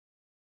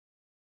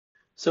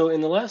So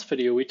in the last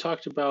video, we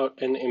talked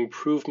about an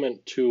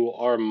improvement to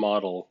our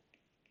model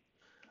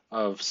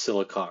of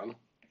silicon,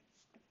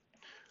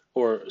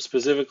 or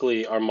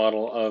specifically our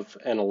model of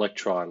an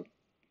electron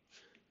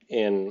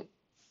in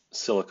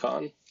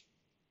silicon.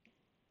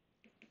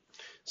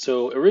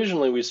 So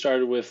originally we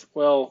started with,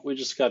 well, we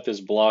just got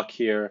this block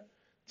here.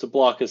 It's a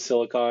block of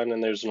silicon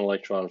and there's an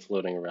electron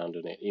floating around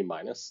in it, E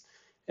minus.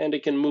 And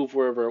it can move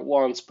wherever it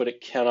wants, but it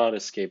cannot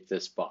escape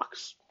this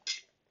box.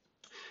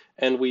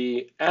 And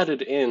we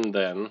added in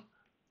then,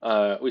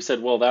 we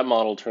said, well, that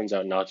model turns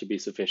out not to be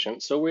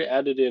sufficient. So we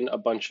added in a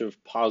bunch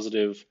of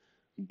positive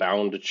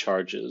bound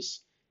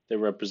charges that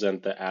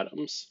represent the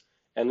atoms.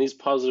 And these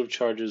positive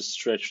charges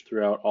stretch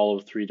throughout all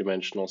of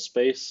three-dimensional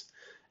space.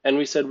 And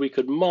we said we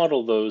could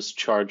model those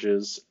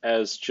charges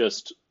as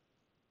just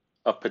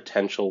a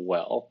potential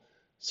well.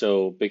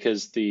 So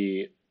because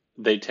they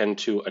tend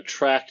to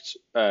attract,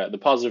 the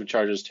positive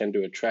charges tend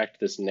to attract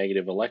this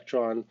negative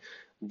electron,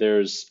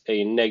 there's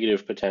a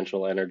negative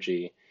potential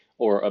energy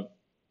or a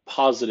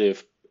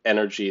positive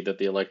energy that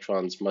the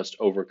electrons must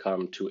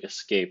overcome to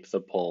escape the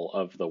pull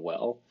of the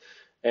well.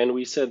 And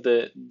we said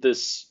that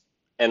this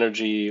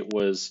energy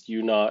was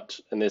U naught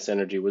and this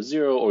energy was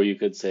zero, or you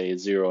could say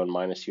zero and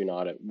minus U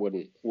naught. It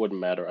wouldn't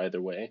matter either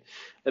way.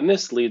 And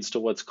this leads to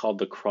what's called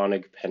the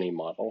Kronig-Penney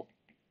model.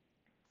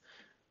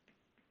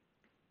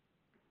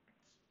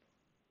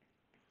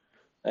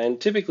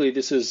 And typically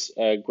this is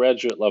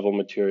graduate level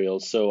material,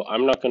 so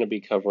I'm not going to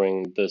be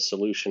covering the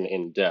solution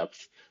in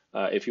depth.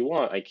 If you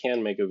want, I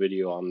can make a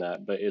video on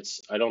that, but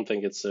I don't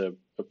think it's a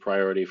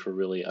priority for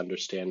really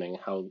understanding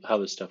how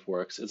this stuff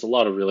works. It's a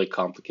lot of really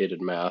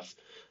complicated math,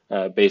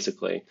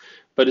 basically.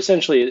 But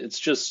essentially, it's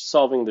just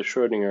solving the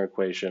Schrodinger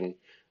equation,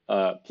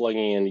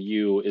 plugging in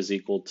u is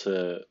equal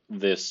to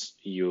this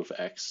u of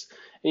x.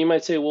 And you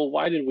might say, well,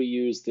 why did we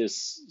use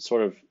this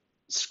sort of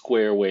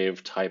square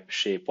wave type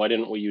shape? Why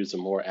didn't we use a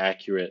more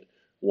accurate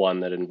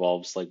one that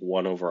involves like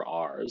 1 over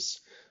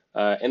r's?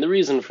 And the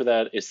reason for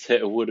that is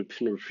that it would have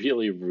been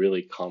really,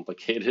 really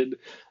complicated.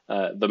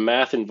 The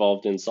math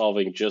involved in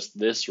solving just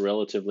this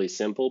relatively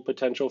simple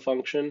potential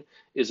function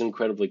is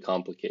incredibly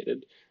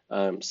complicated.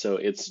 So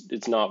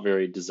it's not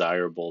very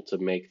desirable to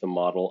make the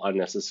model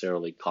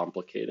unnecessarily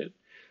complicated.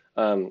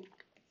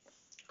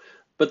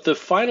 But the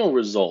final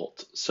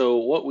result, so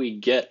what we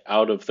get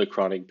out of the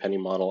Kronig-Penney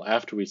model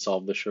after we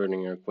solve the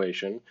Schrodinger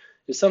equation,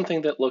 is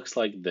something that looks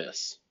like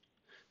this.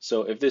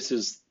 So if this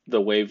is the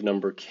wave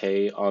number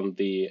k on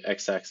the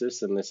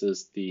x-axis and this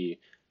is the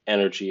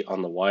energy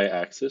on the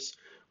y-axis,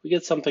 we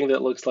get something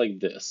that looks like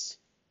this.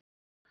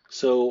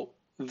 So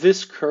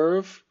this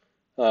curve,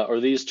 or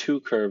these two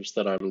curves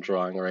that I'm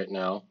drawing right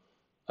now,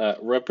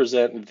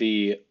 represent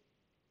the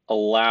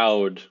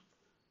allowed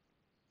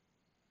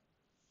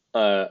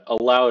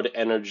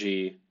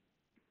energy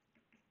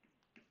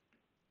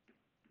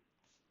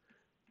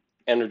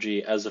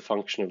as a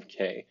function of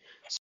k.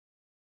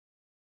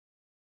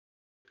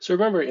 So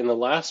remember, in the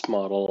last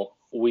model,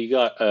 we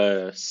got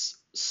a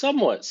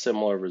somewhat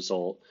similar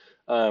result.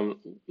 Remember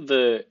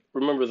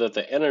that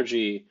the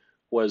energy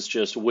was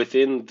just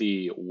within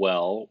the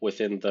well,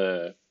 within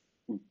the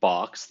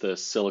box, the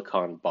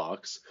silicon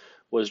box,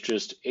 was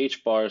just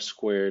h bar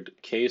squared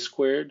k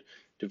squared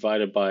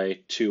divided by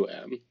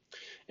 2m.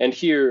 And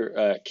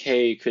here,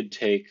 k could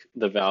take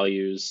the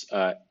values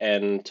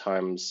n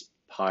times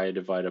pi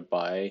divided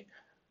by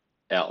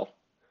L.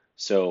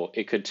 So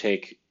it could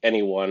take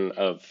any one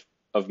of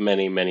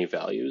many, many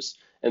values.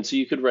 And so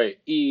you could write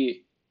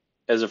E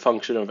as a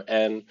function of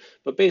n,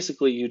 but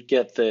basically you'd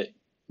get that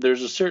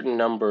there's a certain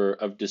number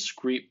of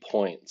discrete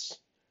points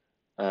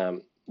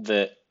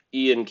that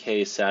E and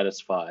K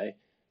satisfy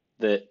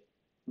that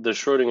the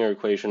Schrodinger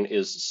equation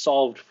is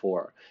solved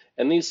for.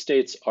 And these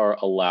states are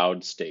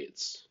allowed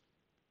states.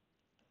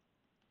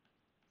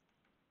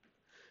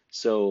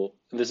 So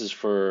this is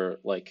for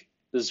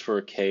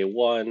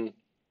K1,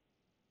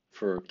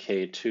 for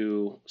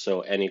K2,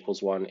 so n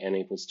equals 1, n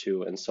equals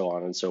 2, and so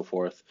on and so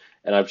forth.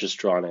 And I've just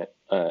drawn it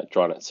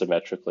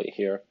symmetrically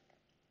here.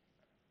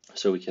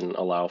 So we can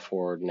allow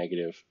for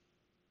negative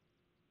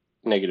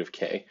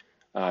k,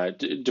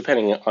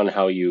 depending on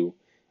how you,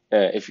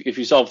 if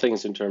you solve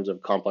things in terms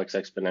of complex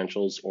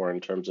exponentials or in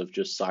terms of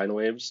just sine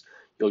waves,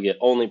 you'll get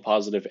only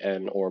positive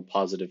n or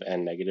positive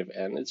n, negative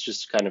n. It's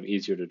just kind of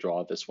easier to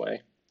draw this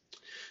way.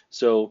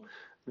 So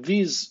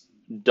these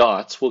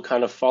dots will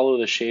kind of follow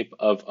the shape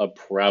of a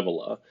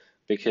parabola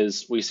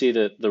because we see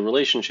that the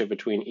relationship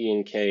between E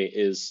and K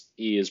is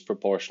E is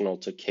proportional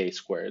to K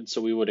squared. So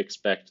we would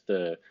expect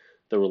the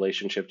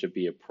relationship to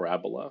be a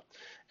parabola.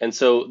 And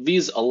so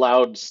these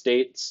allowed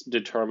states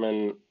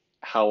determine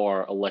how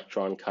our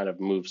electron kind of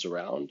moves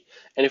around.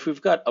 And if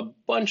we've got a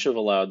bunch of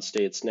allowed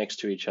states next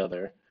to each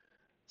other,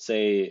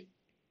 say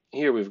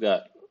here we've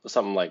got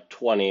something like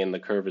 20 and the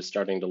curve is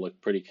starting to look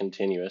pretty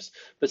continuous,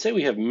 but say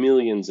we have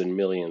millions and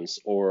millions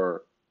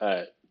or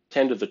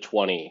 10 to the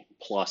 20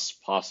 plus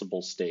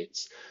possible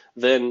states,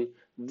 then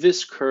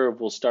this curve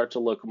will start to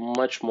look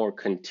much more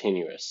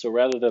continuous. So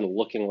rather than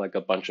looking like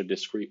a bunch of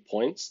discrete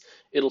points,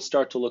 it'll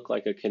start to look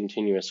like a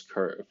continuous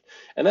curve.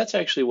 And that's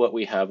actually what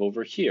we have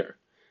over here.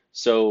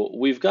 So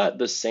we've got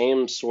the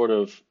same sort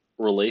of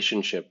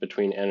relationship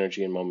between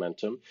energy and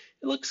momentum.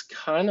 It looks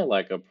kind of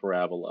like a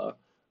parabola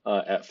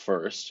at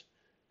first,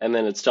 and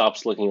then it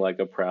stops looking like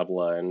a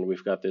parabola, and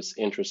we've got this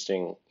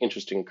interesting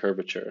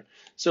curvature.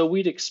 So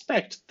we'd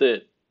expect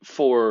that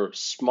for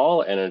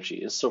small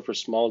energies, so for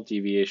small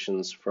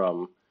deviations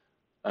from,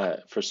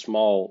 for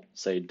small,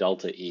 say,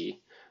 delta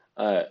E,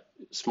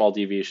 small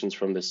deviations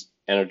from this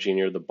energy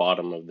near the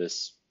bottom of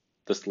this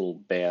little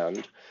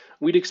band,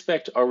 we'd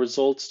expect our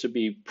results to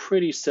be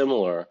pretty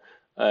similar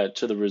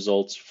to the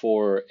results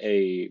for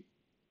the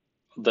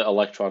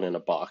electron in a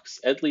box,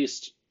 at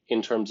least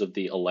in terms of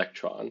the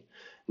electron.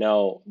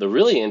 Now, the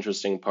really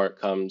interesting part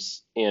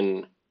comes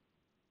in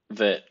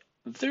that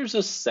there's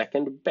a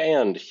second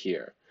band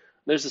here.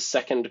 There's a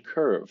second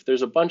curve.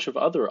 There's a bunch of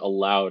other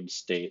allowed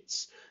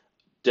states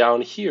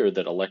down here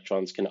that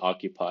electrons can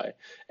occupy.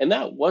 And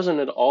that wasn't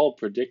at all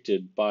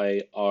predicted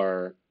by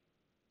our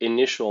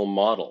initial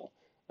model,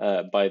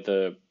 by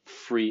the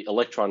free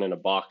electron in a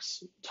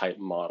box type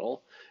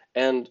model.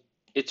 And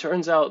it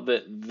turns out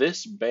that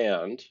this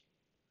band,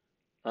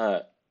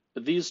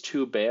 these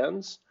two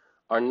bands,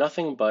 are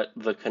nothing but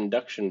the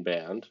conduction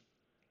band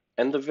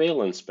and the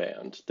valence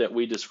band that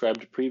we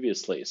described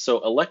previously.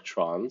 So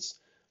electrons,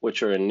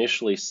 which are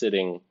initially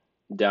sitting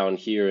down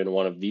here in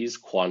one of these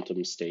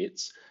quantum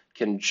states,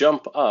 can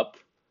jump up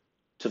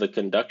to the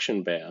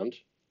conduction band,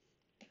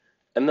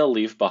 and they'll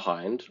leave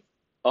behind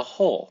a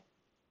hole,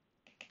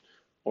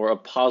 or a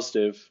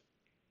positive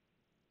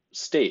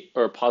state,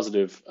 or a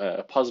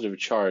positive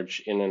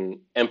charge in an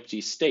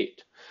empty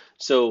state.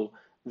 So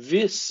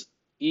this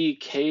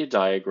EK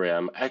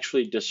diagram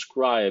actually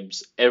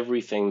describes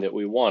everything that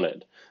we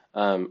wanted.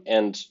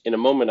 And in a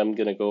moment, I'm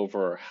going to go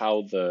over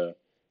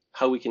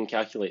how we can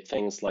calculate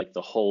things like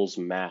the hole's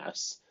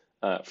mass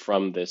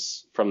from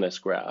this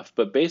graph.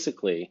 But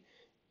basically,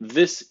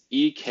 this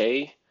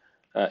EK,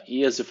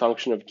 E as a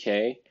function of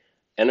K,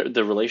 and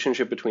the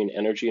relationship between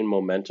energy and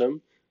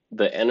momentum,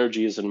 the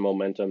energies and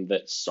momentum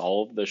that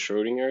solve the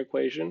Schrodinger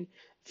equation,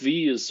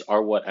 these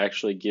are what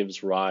actually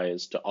gives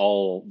rise to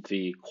all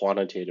the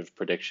quantitative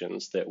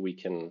predictions that we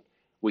can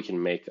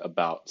make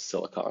about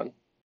silicon.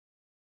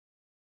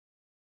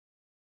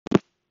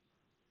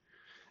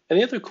 And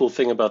the other cool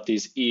thing about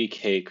these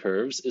EK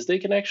curves is they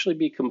can actually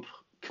be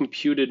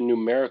computed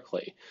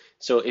numerically.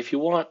 So if you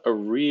want a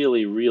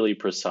really, really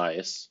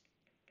precise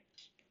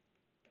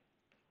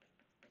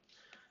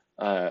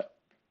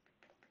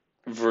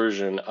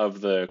version of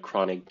the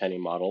Kronig-Penney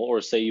model,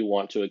 or say you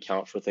want to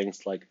account for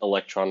things like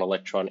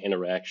electron-electron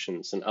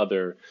interactions and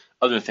other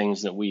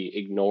things that we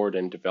ignored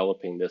in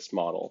developing this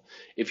model.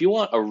 If you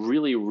want a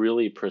really,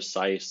 really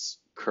precise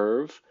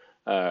curve,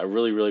 a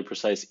really, really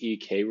precise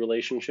EK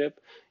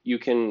relationship, you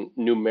can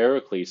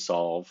numerically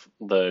solve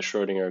the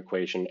Schrodinger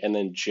equation and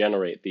then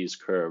generate these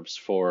curves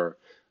for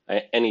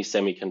any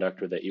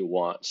semiconductor that you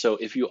want. So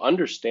if you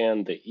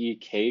understand the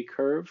EK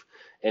curve,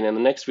 and in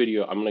the next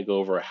video, I'm going to go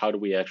over how do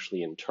we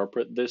actually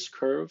interpret this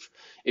curve.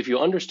 If you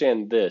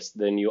understand this,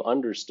 then you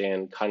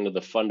understand kind of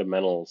the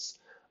fundamentals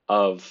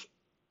of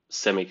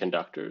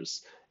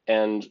semiconductors.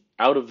 And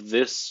out of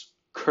this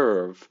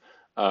curve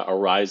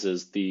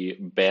arises the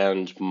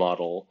band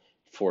model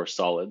for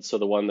solids. So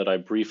the one that I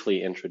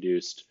briefly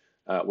introduced,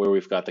 where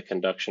we've got the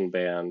conduction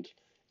band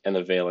and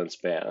the valence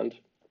band.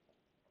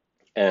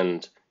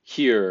 And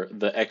here,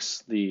 the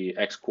x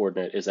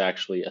coordinate is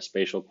actually a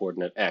spatial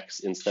coordinate x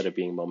instead of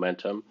being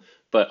momentum.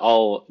 But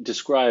I'll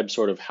describe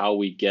sort of how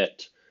we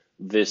get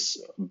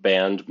this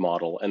band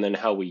model and then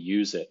how we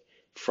use it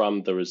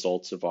from the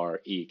results of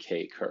our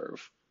EK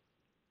curve.